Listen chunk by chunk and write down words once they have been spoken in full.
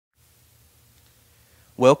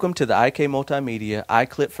Welcome to the Multimedia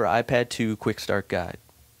iKlip for iPad 2 Quick Start Guide.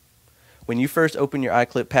 When you first open your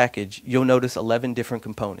iKlip package, you'll notice 11 different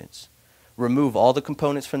components. Remove all the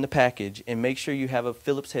components from the package and make sure you have a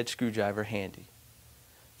Phillips head screwdriver handy.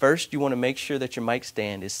 First, you want to make sure that your mic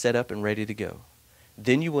stand is set up and ready to go.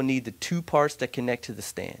 Then you will need the two parts that connect to the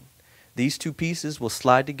stand. These two pieces will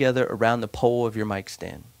slide together around the pole of your mic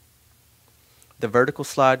stand. The vertical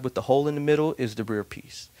slide with the hole in the middle is the rear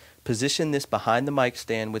piece. Position this behind the mic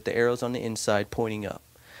stand with the arrows on the inside pointing up.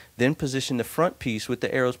 Then position the front piece with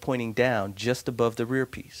the arrows pointing down just above the rear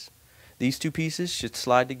piece. These two pieces should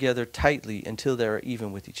slide together tightly until they are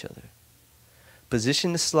even with each other.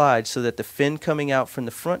 Position the slide so that the fin coming out from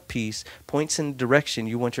the front piece points in the direction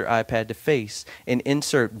you want your iPad to face, and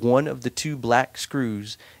insert one of the two black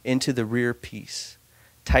screws into the rear piece,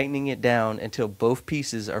 tightening it down until both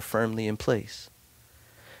pieces are firmly in place.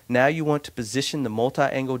 Now you want to position the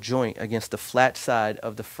multi-angle joint against the flat side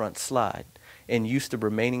of the front slide and use the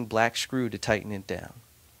remaining black screw to tighten it down.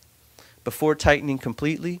 Before tightening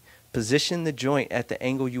completely, position the joint at the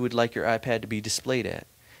angle you would like your iPad to be displayed at.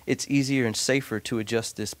 It's easier and safer to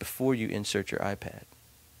adjust this before you insert your iPad.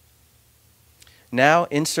 Now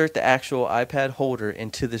insert the actual iPad holder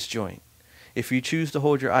into this joint. If you choose to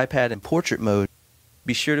hold your iPad in portrait mode,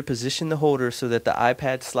 be sure to position the holder so that the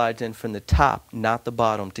iPad slides in from the top, not the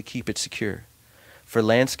bottom, to keep it secure. For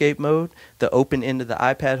landscape mode, the open end of the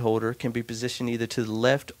iPad holder can be positioned either to the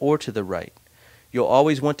left or to the right. You'll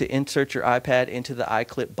always want to insert your iPad into the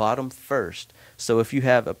iKlip bottom first, so if you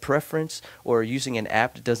have a preference or are using an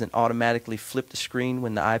app that doesn't automatically flip the screen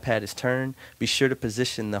when the iPad is turned, be sure to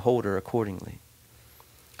position the holder accordingly.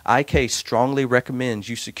 IK strongly recommends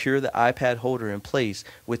you secure the iPad holder in place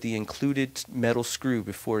with the included metal screw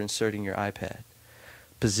before inserting your iPad.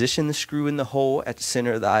 Position the screw in the hole at the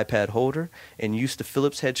center of the iPad holder and use the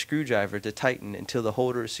Phillips head screwdriver to tighten until the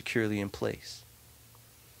holder is securely in place.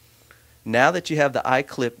 Now that you have the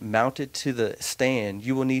iKlip mounted to the stand,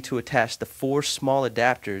 you will need to attach the 4 small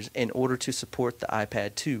adapters in order to support the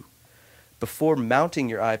iPad 2. Before mounting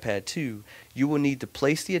your iPad 2, you will need to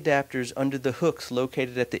place the adapters under the hooks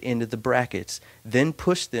located at the end of the brackets, then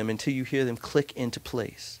push them until you hear them click into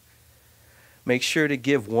place. Make sure to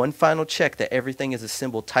give one final check that everything is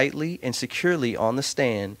assembled tightly and securely on the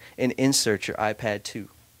stand and insert your iPad 2.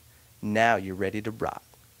 Now you're ready to rock.